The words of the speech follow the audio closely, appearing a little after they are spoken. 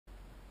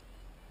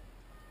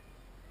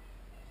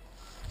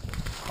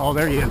Oh,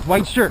 there he is.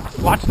 White shirt.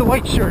 Watch the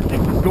white shirt. He's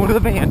going to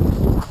the van.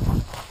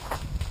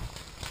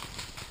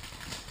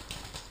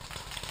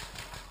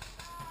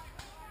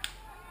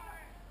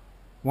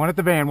 One at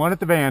the van. One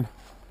at the van.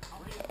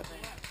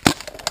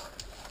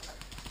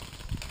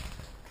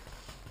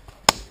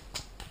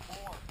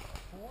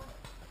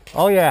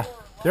 Oh yeah,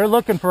 they're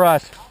looking for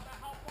us.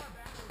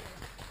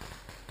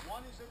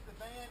 One is at the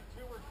van,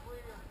 2 or 3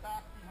 are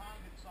back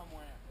behind it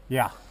somewhere.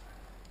 Yeah.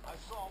 I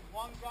saw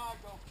one guy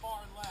go far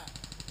left.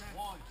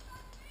 One.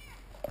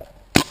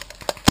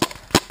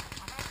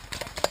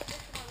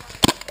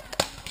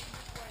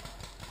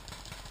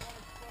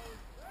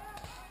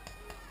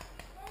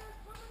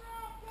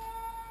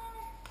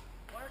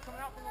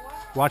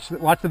 Watch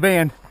the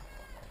van.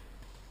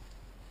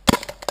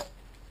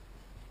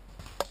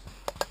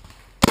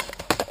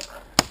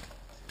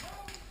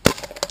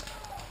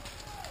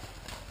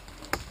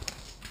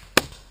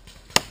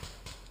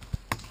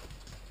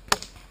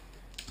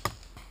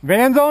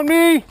 Van's on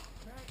me.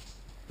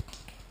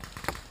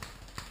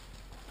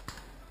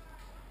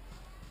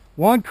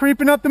 One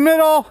creeping up the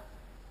middle.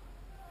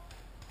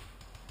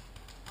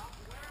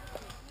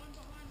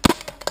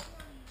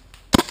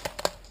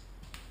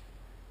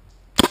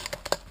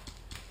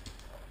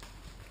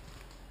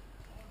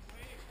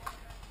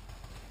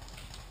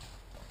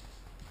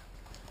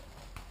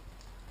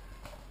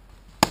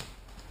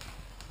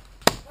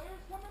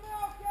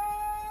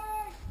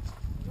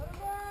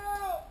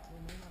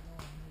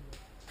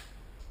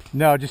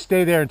 No, just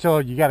stay there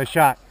until you got a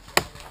shot.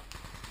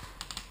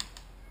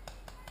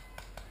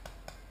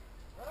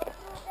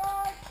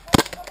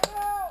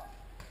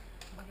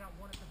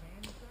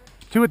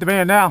 Two at the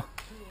van now.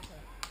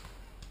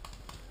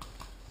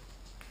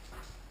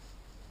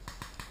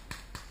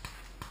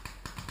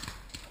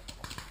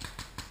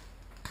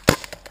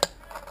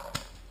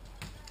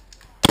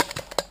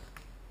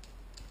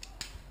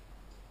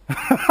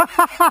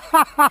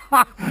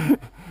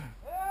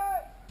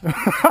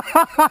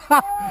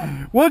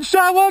 One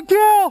shot, one kill.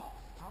 Where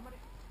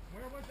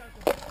was that?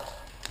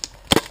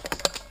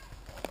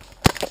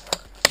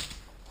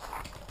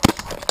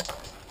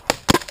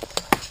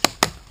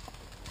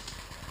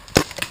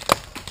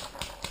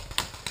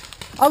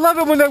 I love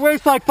it when they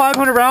waste like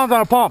 500 rounds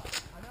on a pump.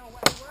 I know.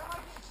 Where am I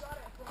getting shot at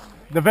from?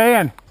 The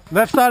van,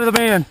 left side of the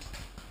van.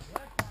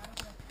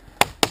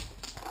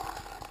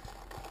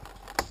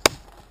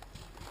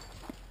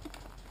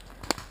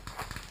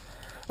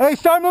 Hey,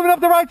 start moving up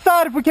the right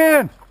side if we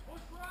can.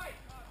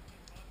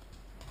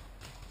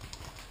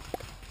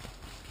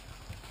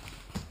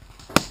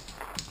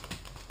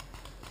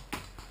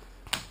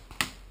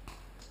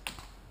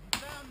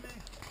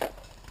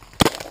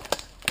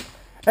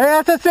 Hey,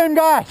 that's the same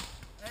guy. Hey,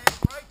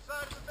 right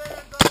side of the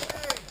van's on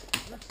me.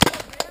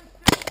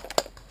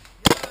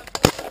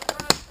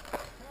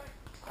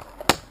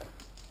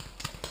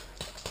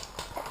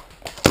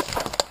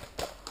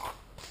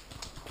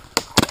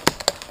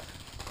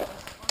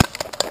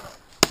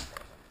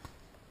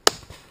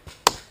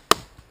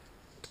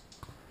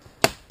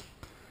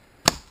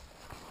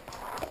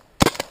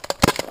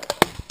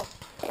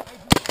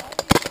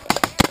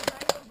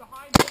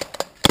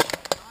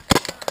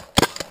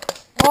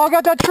 Oh, I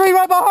got that tree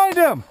right behind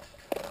him.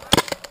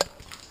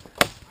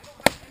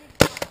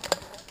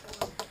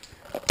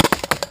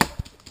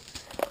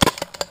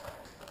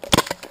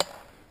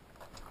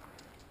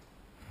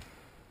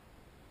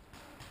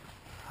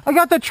 I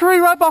got the tree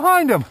right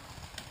behind him.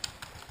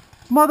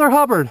 Mother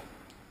Hubbard.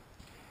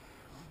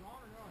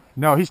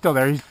 No, he's still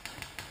there. He's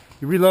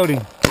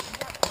reloading.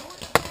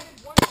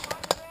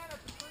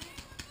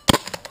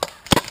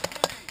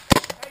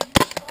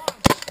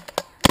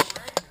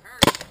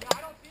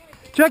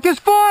 Check his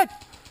foot!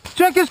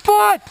 Check his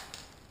foot!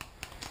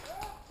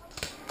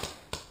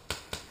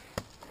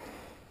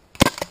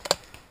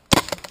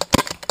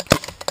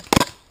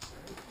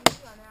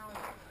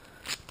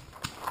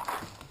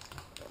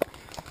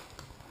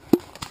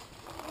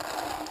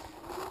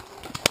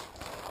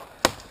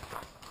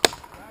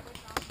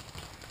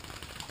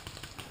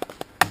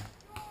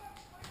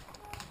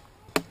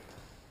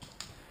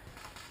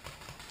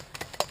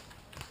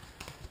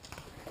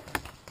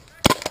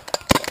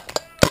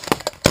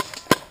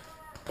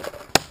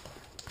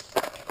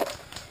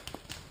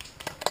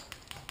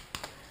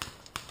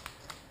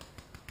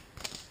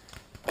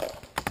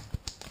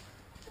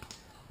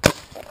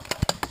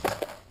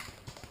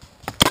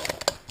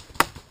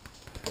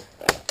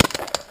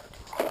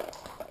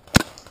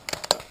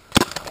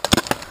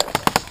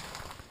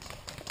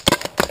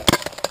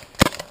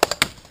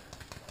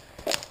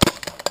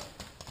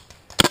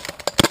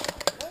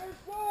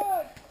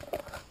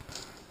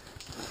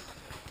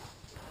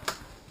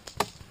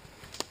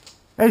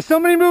 Hey,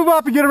 somebody move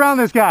up and get around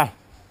this guy.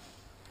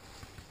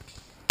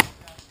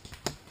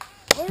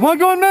 One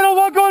going middle,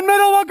 one going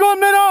middle, one going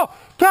middle.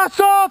 Cast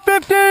off,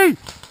 50.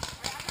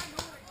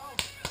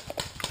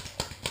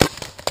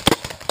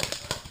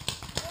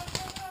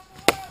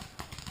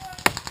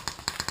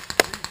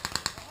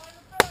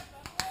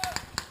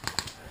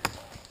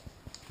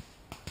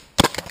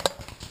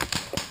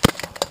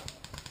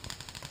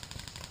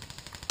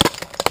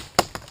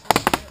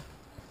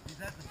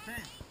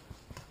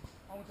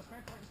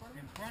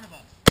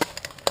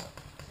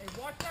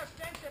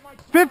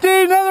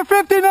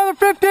 another 50, another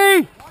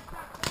 50.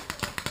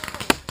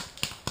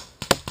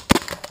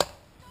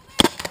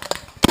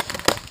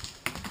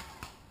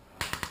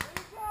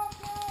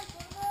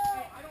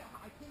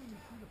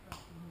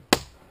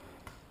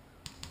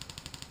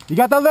 You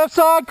got that left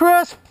side,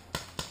 Chris?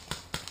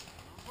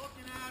 I'm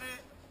looking at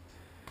it.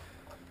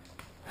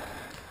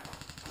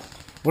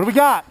 What do we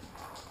got?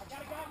 I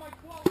got a guy on my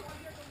 12 right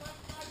here at the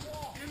left side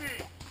wall. Gimme.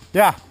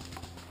 Yeah.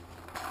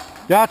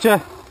 Gotcha.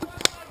 Left side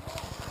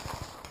wall.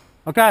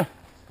 Okay.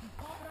 He's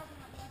popping up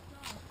on that left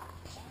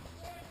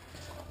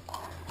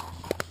side.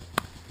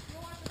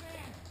 Still at the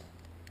van.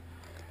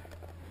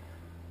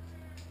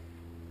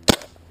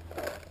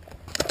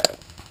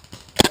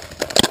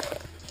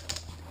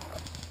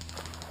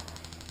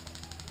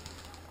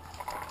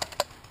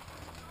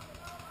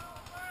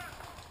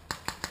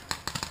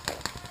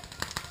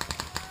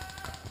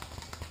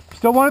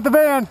 Still one at the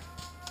van.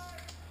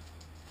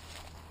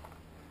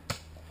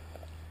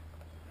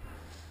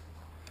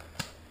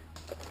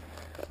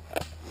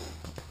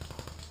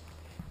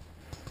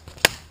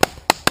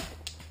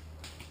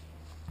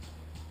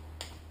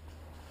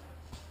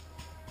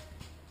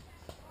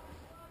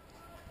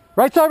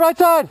 Right side, right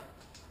side.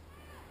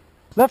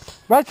 Left,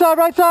 right side,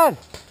 right side.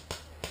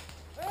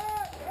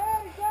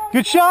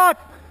 Good shot.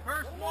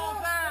 First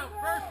wall's out.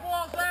 First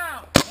wall's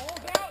out. Ball's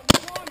out.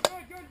 You're going.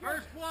 Good, good, good.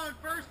 First one.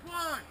 First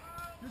one.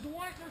 There's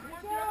one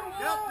the other wall.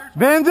 Yep, there's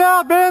Van's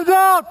out, Van's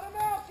out. Let him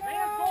out.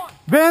 Van's gone.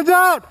 Van's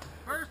out.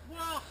 first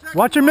wall. Second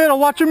Watch your middle,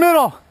 watch your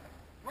middle.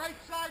 right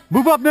side.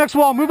 Move up next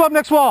wall, move up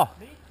next wall.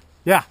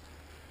 Yeah.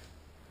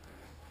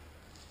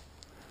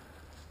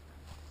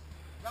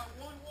 Got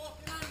one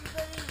walking out of the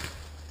van.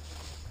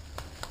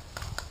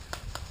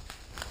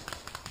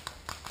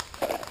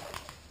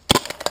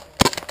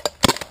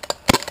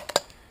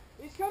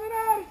 He's coming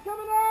out. He's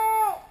coming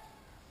out.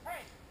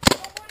 Hey,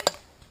 somebody.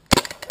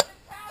 Let him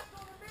pass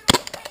on the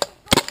middle. Take him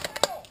from the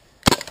middle.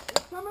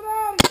 He's coming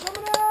out. He's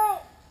coming out.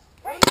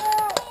 Hey,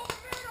 now. The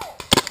middle.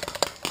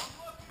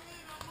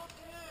 I'm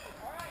looking in.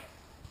 All right.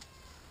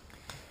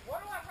 What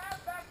do I have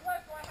back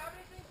left? Do I have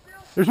anything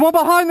still? There's one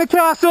behind the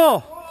castle.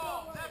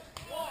 Wall.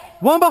 Next wall.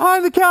 One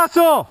behind the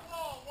castle.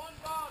 Wall. One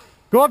body.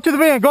 Go up to the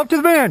van, go up to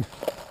the van. He's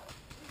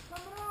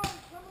coming out. He's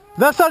coming out.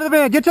 Left side of the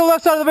van, get to the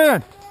left side of the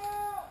van.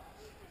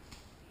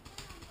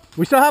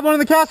 We still have one in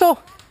the castle?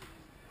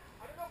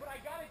 I don't know, but I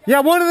got a guy.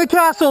 Yeah, one in the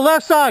castle,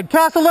 left side.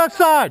 Castle left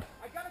side.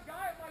 I got a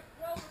guy at my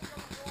 12 on the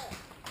wall.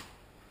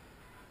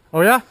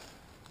 Oh yeah? I didn't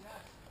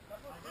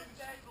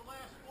see the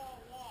last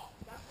wall.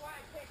 That's why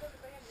I can't go to the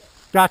van yet.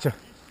 Gotcha. He's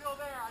still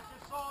there. I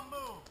just saw him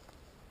move.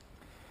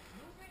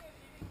 Moving and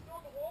he's still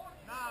on the wall. And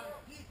he's Nah,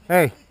 he's peeking.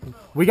 Hey,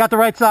 we got the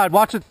right side.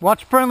 Watch it.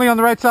 Watch friendly on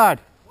the right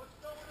side. What's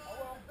going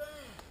on in the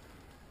van?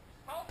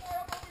 How far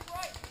up are we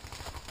right?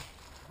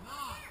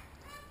 Nah.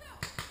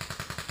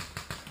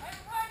 Hey,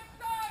 right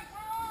side,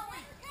 where are we?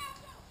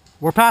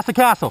 We're past the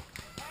castle.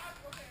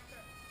 Okay.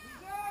 He's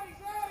out, he's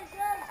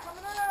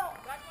coming out.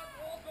 That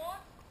wall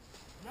gone?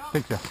 I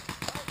think so.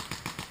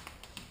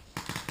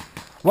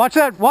 Watch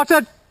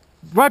that.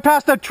 Right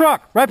past that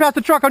truck. Right past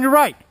the truck on your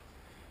right.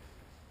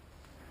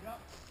 Yep.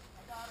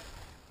 I got it.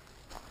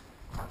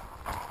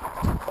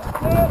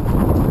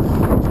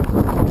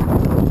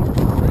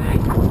 Hey,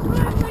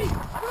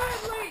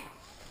 friendly!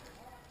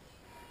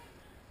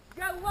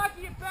 You got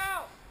lucky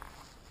about.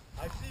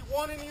 I see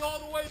one in the all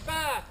the way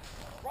back.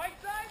 Right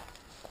side?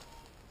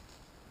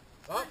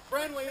 Oh,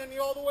 friendly in the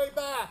all the way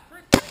back.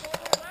 Chris, can I go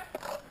all the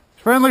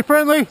way left?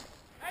 Friendly. Hey,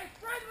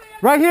 friendly!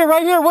 Right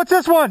here. What's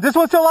this one? This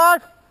one still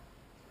alive?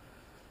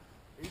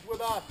 He's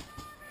with us.